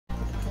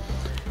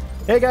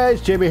Hey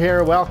guys, JB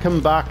here.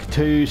 Welcome back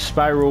to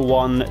Spyro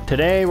 1.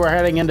 Today we're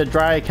heading into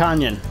Dry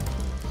Canyon.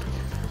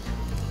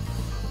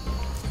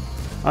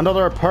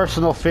 Another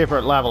personal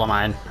favourite level of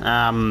mine.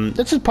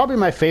 This is probably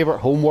my favourite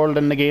homeworld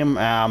in the game.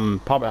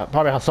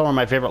 Probably has some of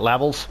my favourite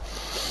levels.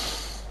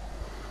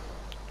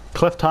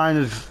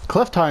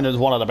 Clifftown is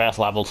one of the best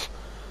levels.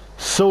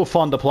 So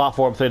fun to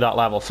platform through that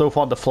level. So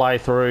fun to fly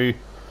through.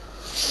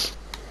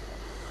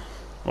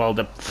 Well,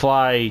 to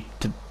fly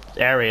to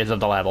areas of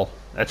the level.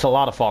 It's a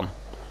lot of fun.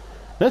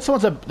 This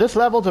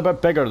level's a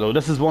bit bigger though.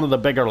 This is one of the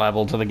bigger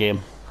levels of the game.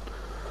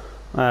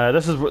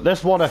 This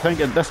level I think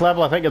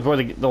is where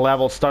the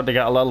levels start to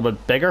get a little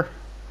bit bigger.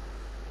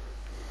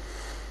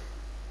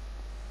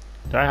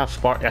 Do I have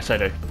spark? Yes, I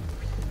do.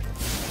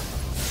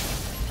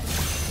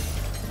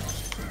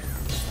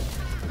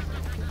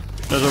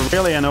 There's a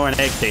really annoying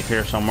egg thief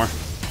here somewhere.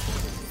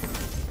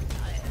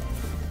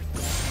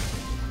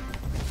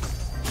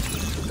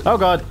 Oh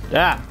god!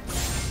 Ah!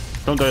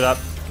 Don't do that.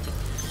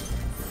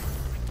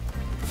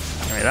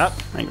 Give me that.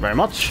 Thank you very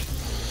much.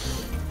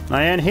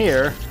 Now in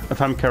here, if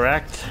I'm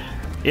correct,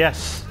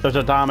 yes, there's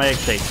a damn egg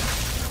thief.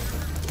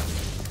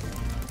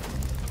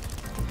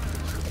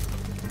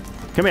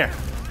 Come here.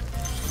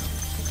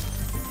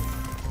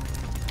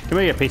 Come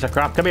here, you piece of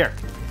crap. Come here.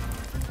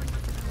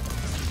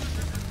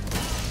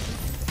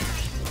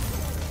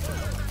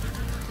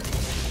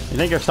 You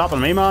think you're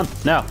stopping me, man?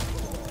 No.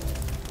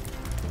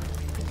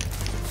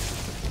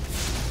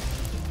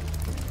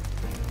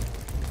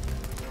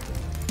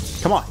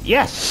 Come on.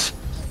 Yes!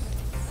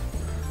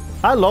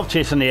 I love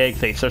chasing the egg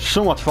thieves. They're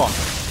so much fun.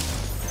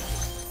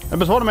 It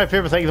was one of my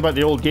favourite things about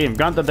the old game.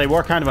 Granted, they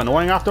were kind of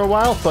annoying after a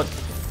while, but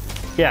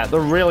yeah, they're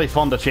really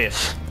fun to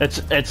chase.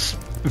 It's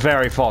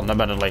very fun,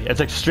 admittedly.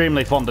 It's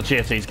extremely fun to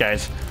chase these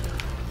guys.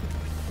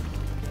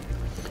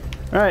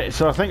 Alright,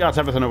 so I think that's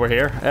everything over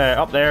here.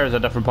 Up there is a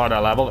different part of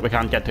the level that we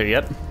can't get to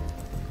yet.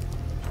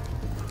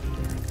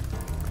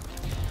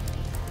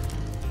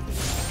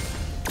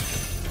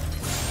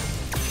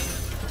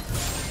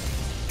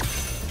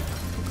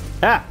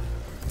 Ah!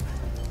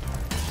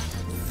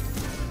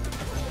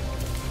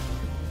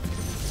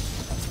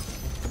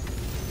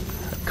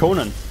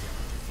 Conan.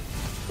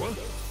 What?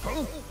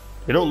 Huh?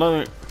 You don't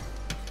know.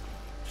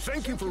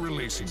 Thank you for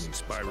releasing me,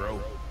 Spyro.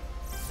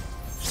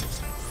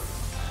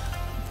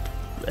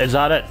 Is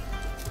that it?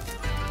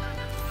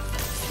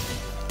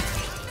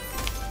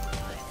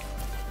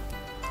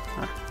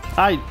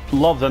 I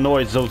love the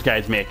noise those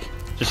guys make.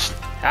 Just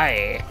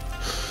aye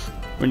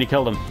when you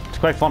kill them. It's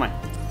quite funny.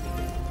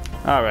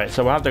 Alright,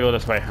 so we'll have to go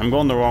this way. I'm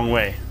going the wrong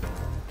way.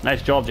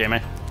 Nice job, Jamie.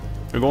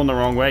 You're going the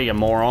wrong way, you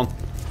moron.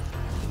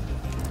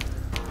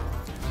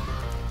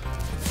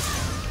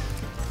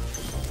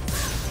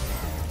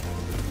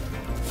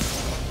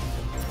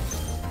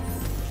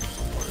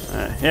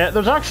 Yeah,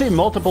 there's actually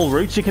multiple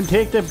routes you can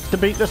take to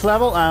beat this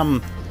level.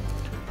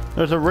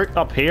 There's a route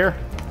up here,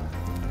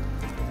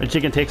 which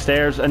you can take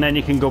stairs, and then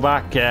you can go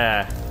back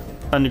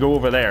and go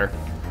over there.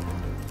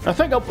 I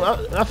think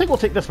we'll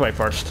take this way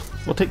first.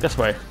 We'll take this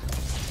way.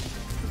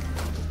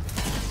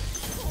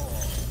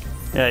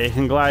 Yeah, you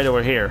can glide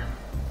over here.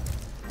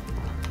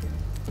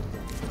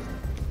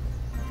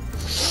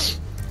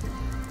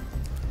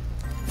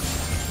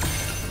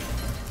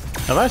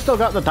 Have I still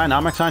got the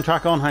dynamic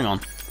soundtrack on? Hang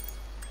on.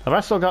 Have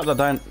I still got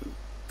the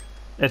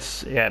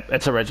it's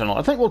original.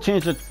 I think we'll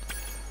change it.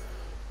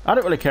 I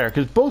don't really care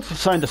because both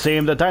sound the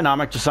same. The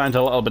dynamic just sounds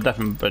a little bit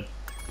different, but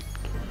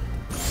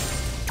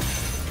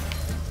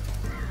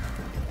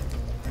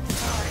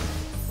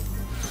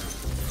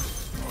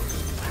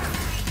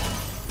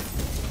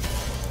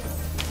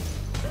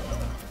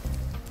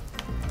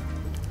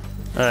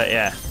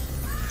yeah.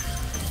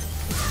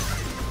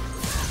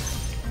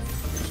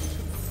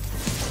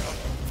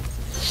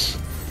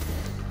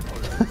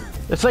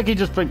 It's like he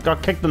just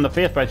got kicked in the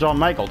face by Shawn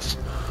Michaels.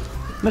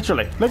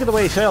 Literally. Look at the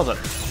way he sails it.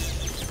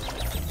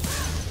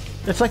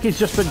 It's like he's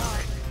just been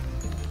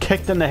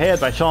kicked in the head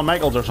by Shawn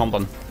Michaels or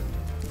something.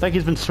 It's like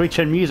he's been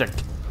switching music.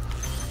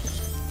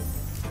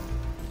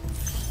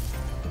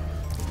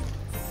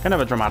 Kind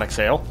of a dramatic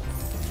sail.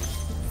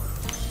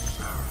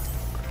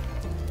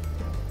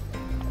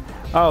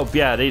 Oh,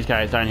 yeah, these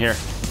guys down here.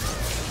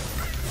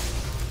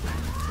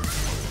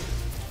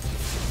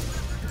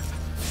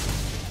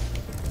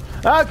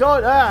 Ah,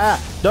 God!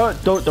 Don't,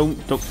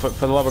 for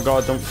the love of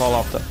God, don't fall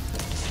off the...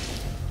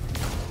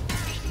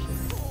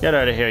 Get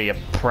out of here, you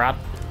prat.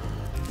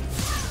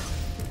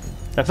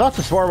 If that's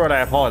a swear word, I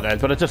apologize,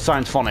 but it just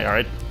sounds funny,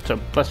 alright? So,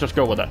 let's just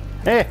go with it.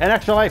 Hey, an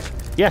extra life!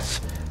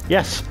 Yes!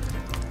 Yes!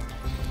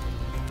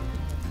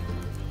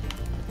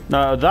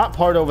 Now, that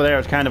part over there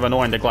is kind of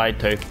annoying to glide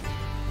to.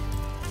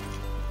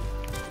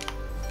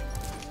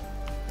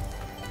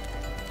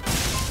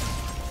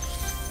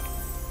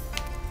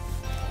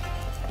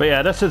 But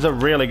yeah, this is a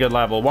really good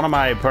level. One of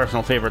my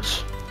personal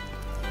favorites.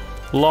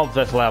 Love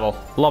this level.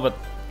 Love it.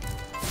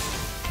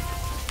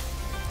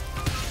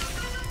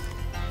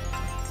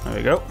 There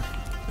we go.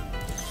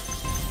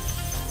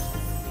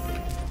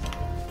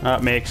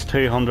 That makes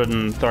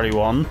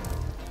 231.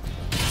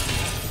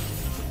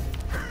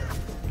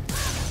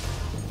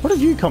 Where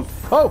did you come?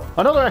 Oh,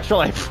 another extra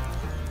life.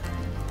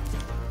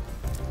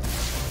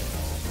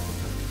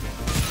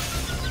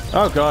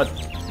 Oh god.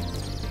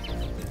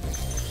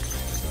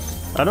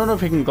 I don't know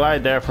if you can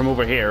glide there from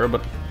over here,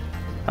 but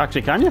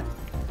actually, can you?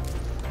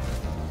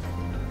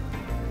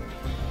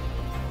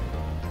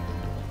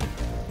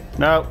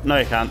 No, no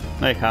you can't.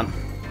 No you can't.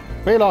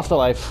 We lost a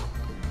life.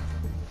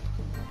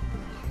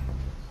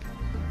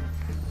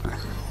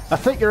 I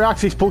think you're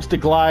actually supposed to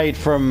glide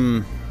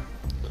from...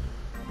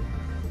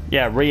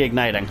 Yeah,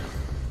 reigniting.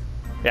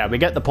 Yeah, we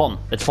get the pun.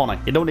 It's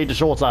funny. You don't need to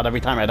show us that every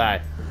time I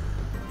die.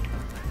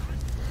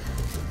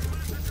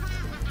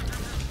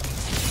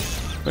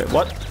 Wait,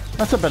 what?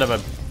 That's a bit of a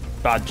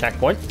bad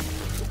checkpoint.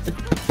 It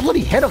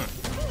bloody hit him!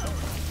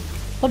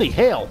 Bloody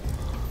hell!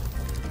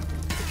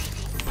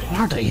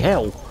 Bloody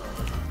hell!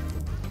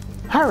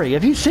 Harry,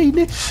 have you seen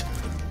this?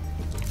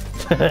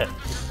 I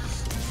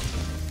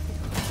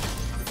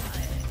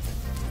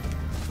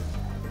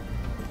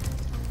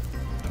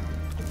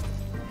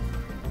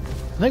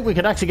think we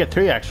could actually get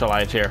 3 extra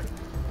lives here.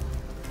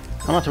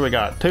 How much have we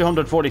got?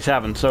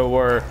 247, so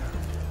we're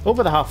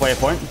over the halfway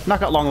point. Not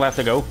got long left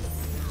to go.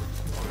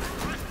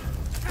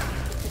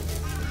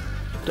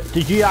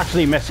 Did you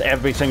actually miss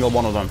every single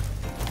one of them?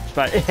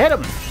 It hit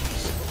him!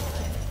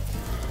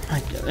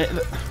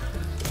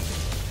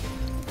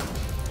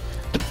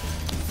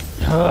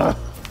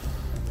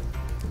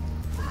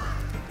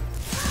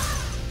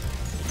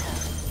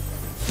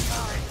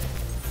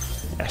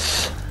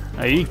 Yes.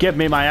 Now you give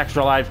me my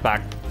extra lives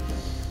back.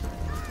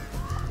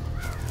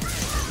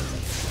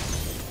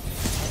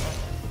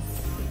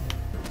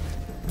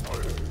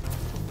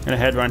 Gonna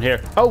head around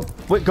here. Oh,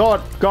 wait,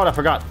 God, I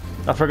forgot.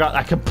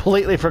 I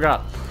completely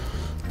forgot.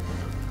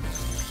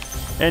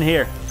 In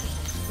here.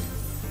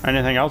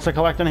 Anything else to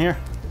collect in here?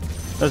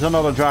 There's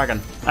another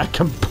dragon. I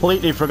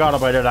completely forgot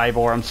about it,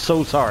 Ivor. I'm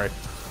so sorry.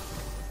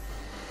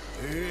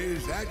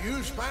 Is that you,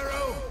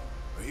 Spyro?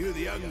 Are you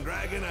the young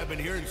dragon I've been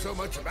hearing so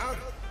much about?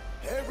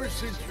 Ever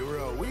since you were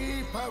a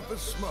wee puff of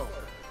smoke,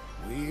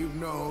 we've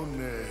known,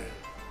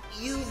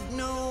 You've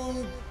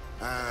known...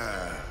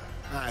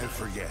 I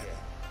forget.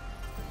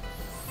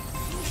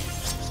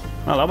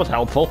 Well, that was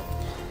helpful.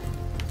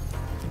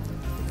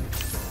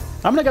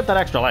 I'm gonna get that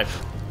extra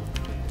life.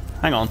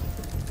 Hang on.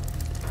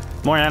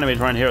 More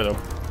enemies around here, though.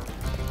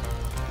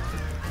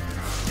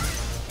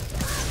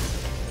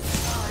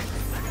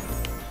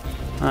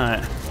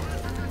 Alright.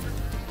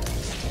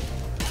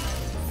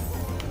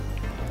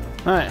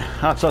 Alright,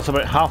 that's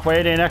about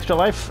halfway to an extra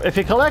life. If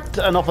you collect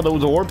enough of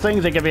those orb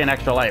things, they give you an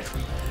extra life.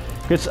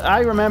 Because I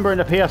remember in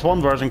the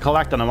PS1 version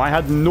collecting them, I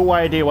had no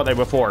idea what they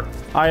were for.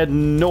 I had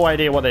no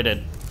idea what they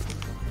did.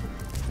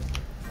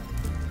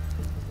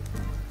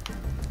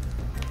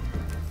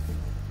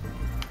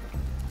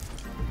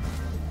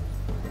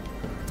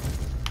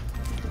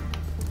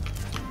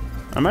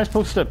 Am I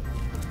supposed to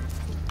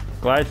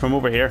glide from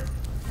over here?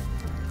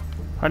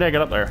 How do I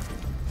get up there?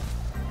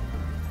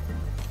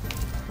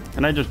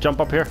 Can I just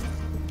jump up here?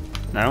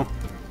 No.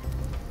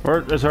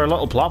 Or is there a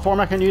little platform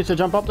I can use to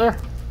jump up there?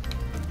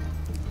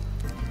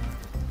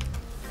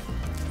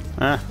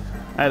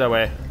 Either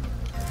way.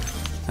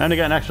 Time to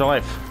get an extra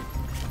life.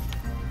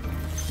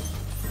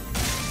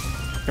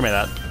 Give me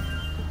that.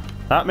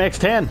 That makes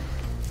 10.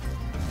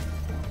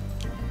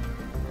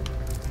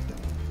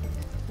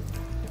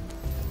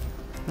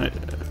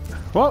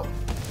 Whoa!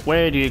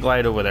 Where do you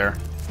glide over there?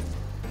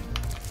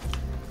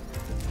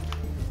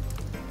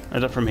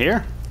 Is it from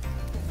here?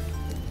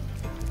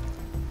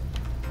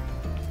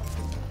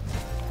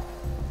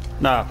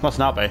 No, must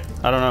not be.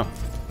 I don't know.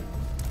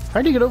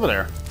 How do you get over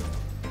there?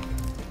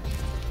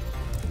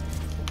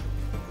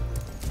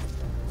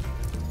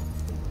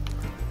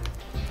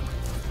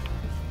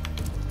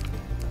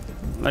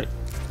 Like,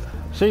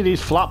 see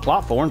these flat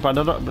platforms, but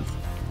I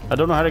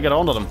don't know how to get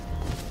onto them.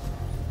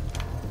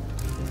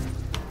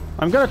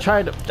 I'm gonna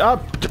try to...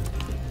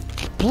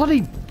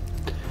 bloody...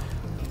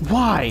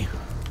 Why?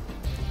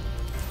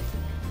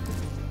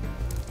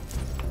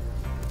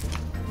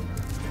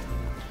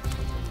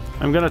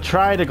 I'm gonna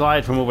try to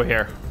glide from over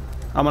here.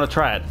 I'm gonna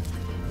try it.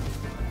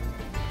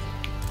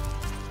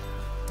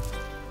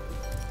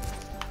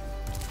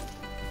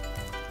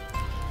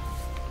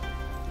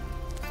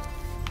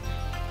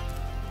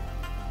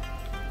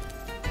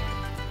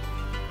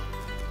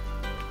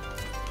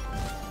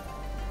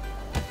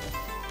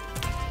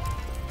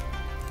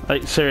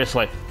 Like,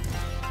 seriously.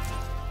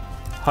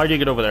 How do you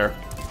get over there?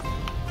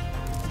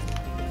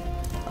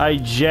 I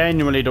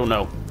genuinely don't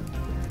know.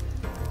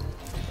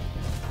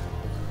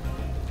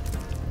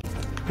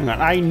 Hang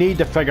on, I need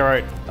to figure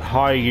out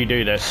how you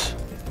do this.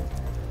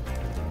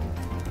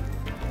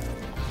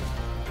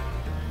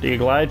 Do you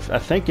glide? I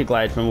think you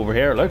glide from over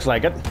here. It looks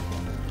like it.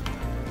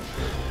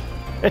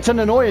 It's an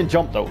annoying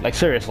jump though, like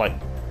seriously.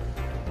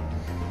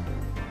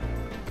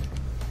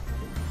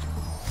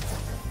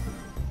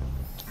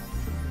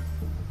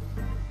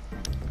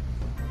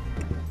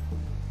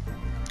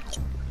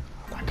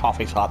 That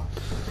coffee's hot.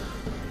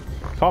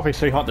 Coffee's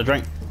too hot to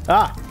drink.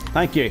 Ah,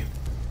 thank you.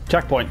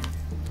 Checkpoint.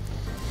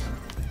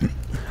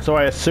 So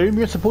I assume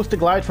you're supposed to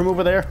glide from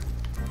over there?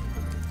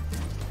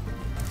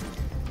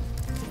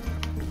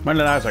 How many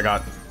lives I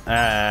got?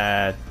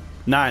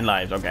 9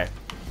 lives, okay.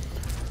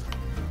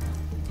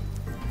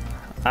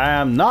 I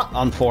am not,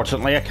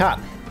 unfortunately, a cat.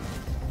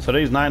 So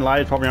these 9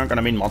 lives probably aren't going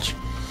to mean much.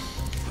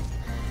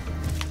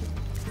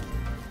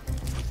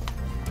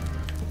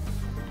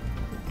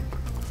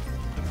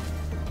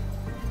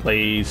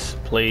 Please,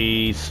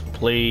 please,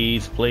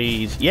 please,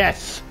 please.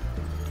 Yes!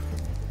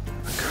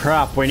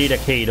 Crap, we need a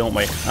key, don't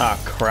we? Ah,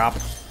 crap.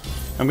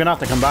 I'm gonna have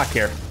to come back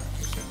here.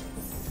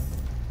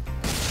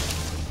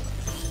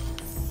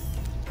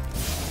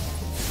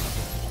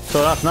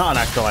 So that's not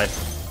an extra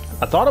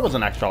life. I thought it was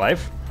an extra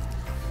life.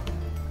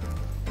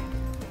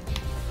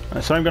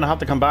 So I'm gonna have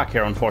to come back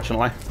here,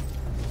 unfortunately.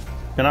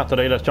 Gonna have to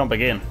do this jump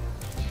again.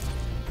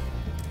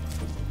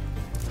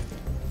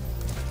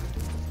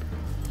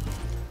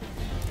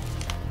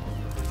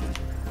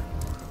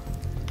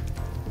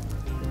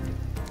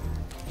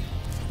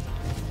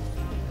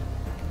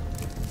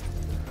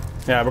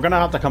 Yeah, we're gonna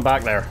have to come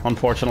back there,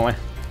 unfortunately.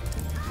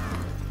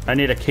 I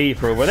need a key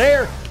for over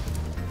there.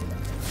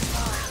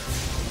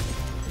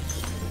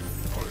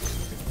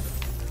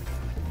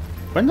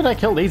 When did I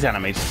kill these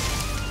enemies?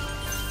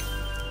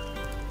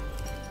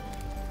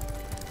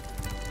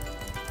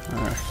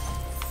 Alright.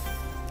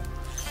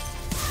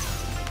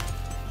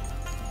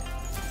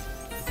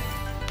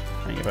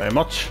 Thank you very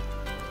much.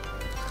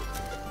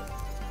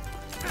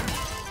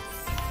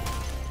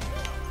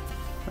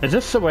 Is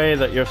this the way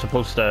that you're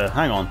supposed to...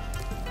 Hang on.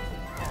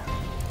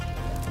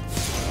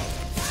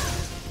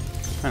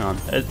 Hang on.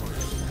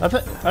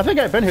 I think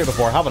I've been here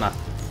before, haven't I?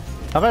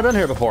 Have I been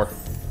here before?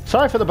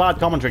 Sorry for the bad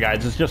commentary,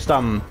 guys. It's just,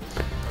 I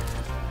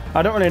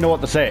don't really know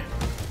what to say.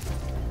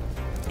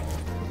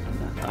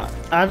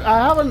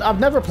 I've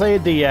never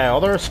played the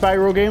other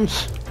Spyro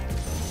games.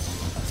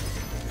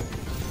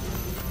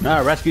 I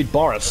rescued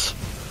Boris.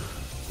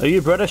 Are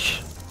you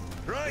British?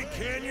 Dry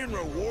Canyon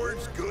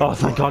rewards good. Oh,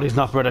 thank God he's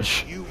not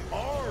British. You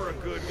are a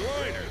good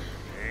glider.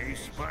 Hey,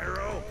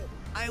 Spyro.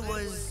 I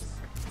was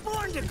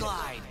born to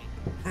glide.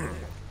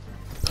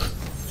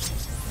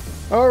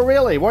 Oh,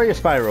 really? Why are you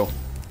Spyro?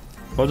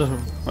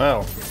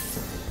 Well.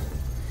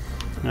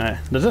 Alright,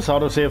 does this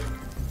autosave?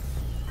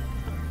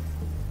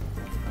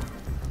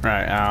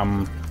 Right,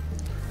 I'm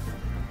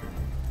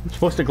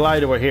supposed to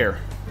glide over here.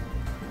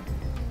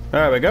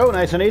 There we go,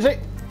 nice and easy.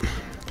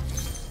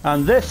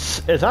 And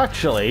this is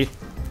actually,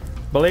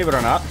 believe it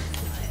or not,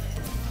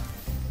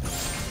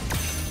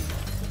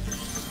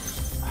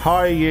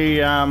 how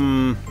you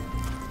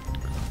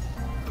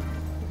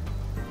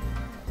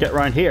get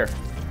around here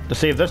to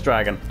save this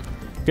dragon.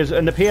 Because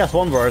in the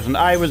PS1 version,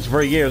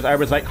 for years, I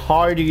was like,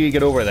 how do you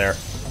get over there?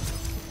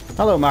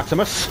 Hello,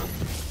 Maximus.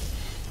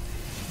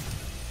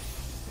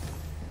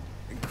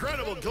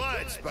 Incredible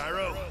glide,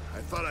 Spyro. I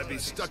thought I'd be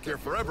stuck here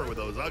forever with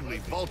those ugly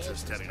vultures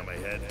standing on my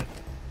head.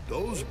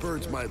 Those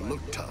birds might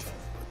look tough,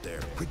 but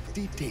they're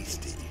pretty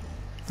tasty.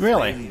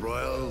 Really? Plain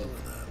broiled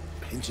with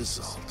a pinch of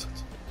salt.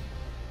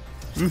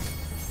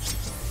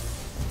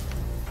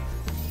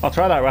 I'll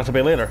try that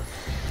recipe later.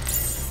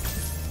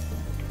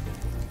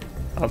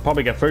 I'll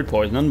probably get food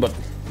poisoning, but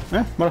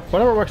yeah,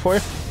 whatever works for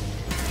you.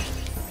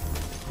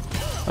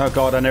 Oh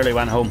God, I nearly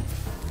went home.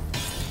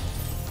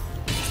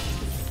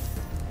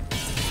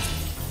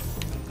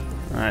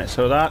 Alright,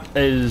 so that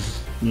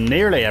is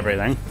nearly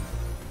everything.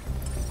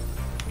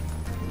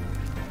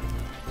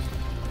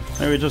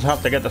 Maybe we just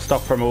have to get the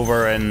stuff from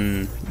over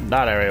in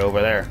that area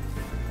over there.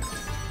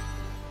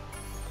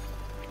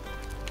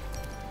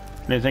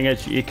 The thing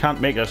is, you can't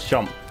make us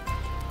jump.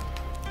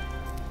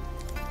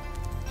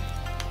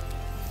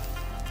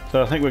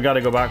 So I think we got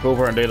to go back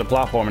over and do the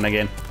platforming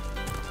again.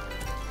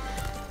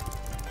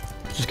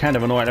 Which is kind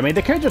of annoying. I mean,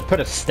 they could just put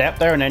a step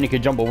there and then you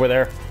could jump over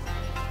there,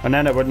 and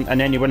then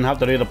you wouldn't have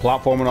to do the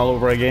platforming all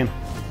over again.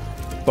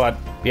 But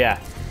yeah.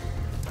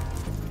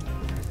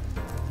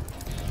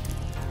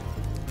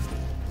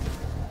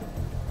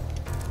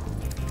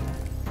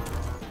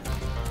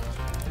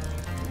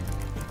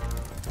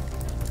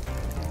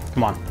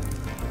 Come on.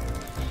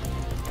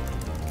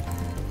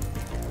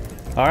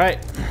 All right.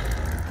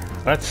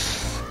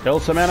 Let's kill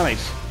some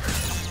enemies.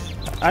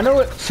 I know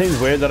it seems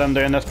weird that I'm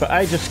doing this, but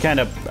I just kind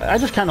of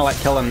like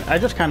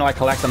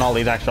collecting all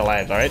these extra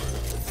lives, alright?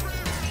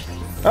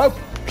 Oh,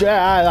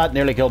 that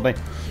nearly killed me.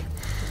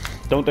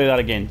 Don't do that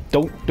again.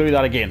 Don't do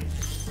that again.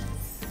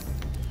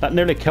 That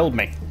nearly killed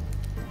me.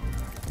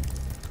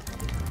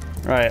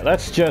 Right,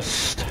 let's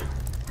just...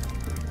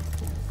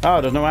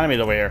 Oh, there's no enemies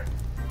over here.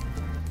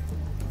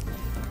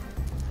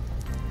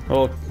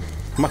 Well,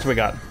 how much have we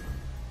got?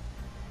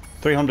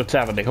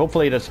 370.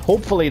 Hopefully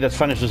this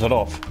finishes it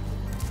off.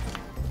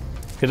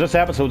 Because this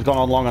episode's gone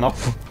on long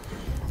enough.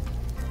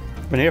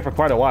 Been here for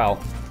quite a while.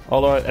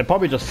 Although it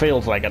probably just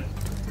feels like it.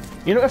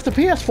 You know, if the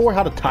PS4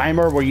 had a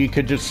timer where you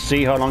could just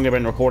see how long they've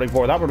been recording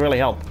for, that would really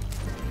help.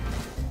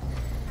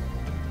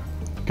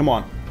 Come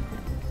on.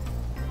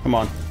 Come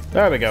on.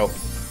 There we go.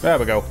 There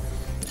we go.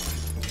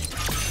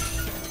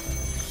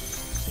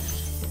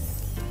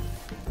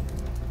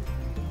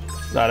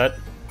 Is that it?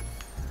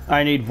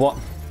 I need what?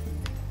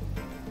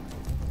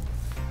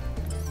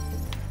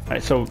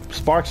 Right, so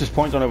Sparks is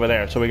pointing over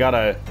there, so we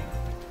gotta...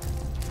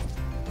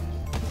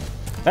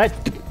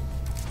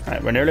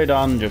 Right, we're nearly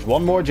done. Just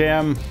one more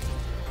gem,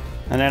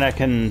 and then I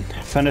can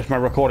finish my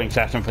recording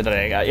session for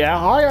today. Yeah,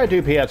 how I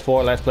do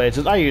PS4 Let's Plays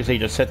is I usually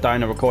just sit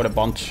down and record a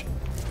bunch.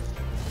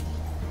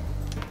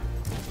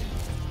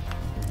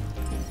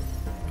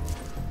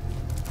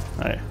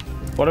 Right,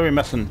 what are we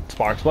missing,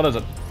 Sparks? What is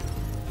it?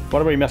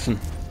 What are we missing?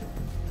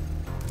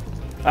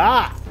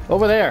 Ah!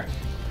 Over there!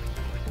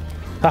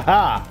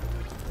 Haha!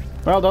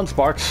 Well done,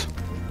 Sparks.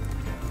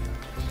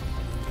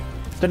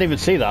 Didn't even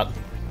see that.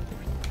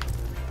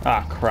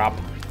 Ah, crap.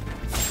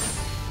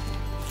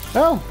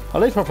 Well,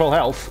 at least we're full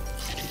health.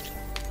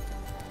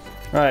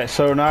 Right,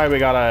 so now we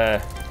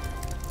gotta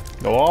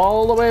go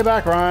all the way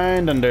back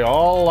around and do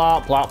all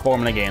that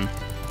platforming again.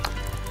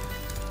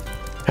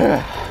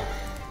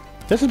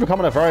 This is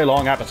becoming a very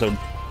long episode.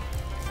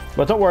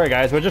 But don't worry,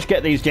 guys, we'll just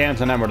get these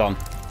gems and then we're done.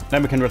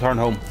 Then we can return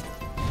home.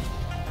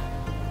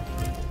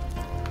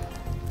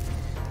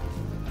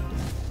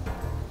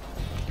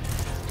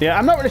 Yeah,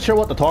 I'm not really sure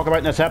what to talk about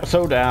in this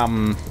episode.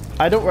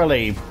 I don't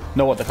really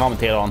know what to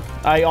commentate on.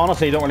 I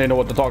honestly don't really know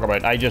what to talk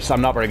about.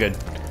 I'm not very good.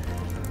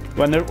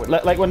 When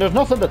when there's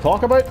nothing to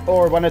talk about,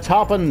 or when it's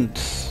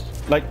happened,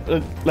 like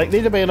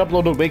these are being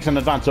uploaded weeks in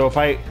advance. So if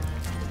I,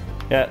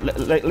 yeah,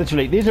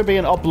 literally, these are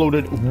being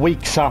uploaded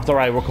weeks after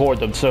I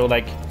record them. So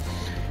like,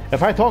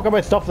 if I talk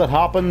about stuff that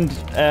happened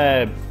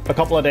a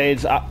couple of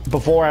days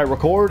before I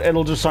record,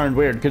 it'll just sound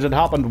weird because it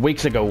happened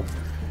weeks ago.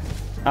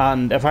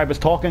 And if I was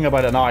talking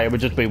about it now, it would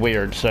just be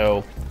weird,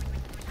 so...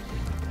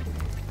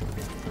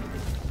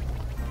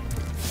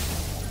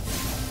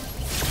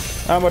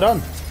 And we're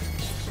done.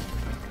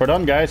 We're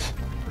done, guys.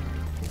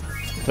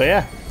 So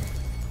yeah.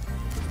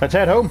 Let's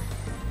head home.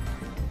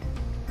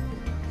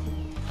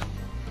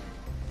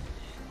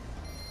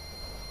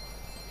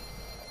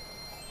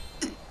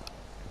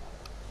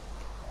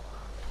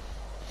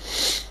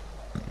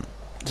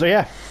 So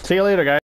yeah, see you later, guys.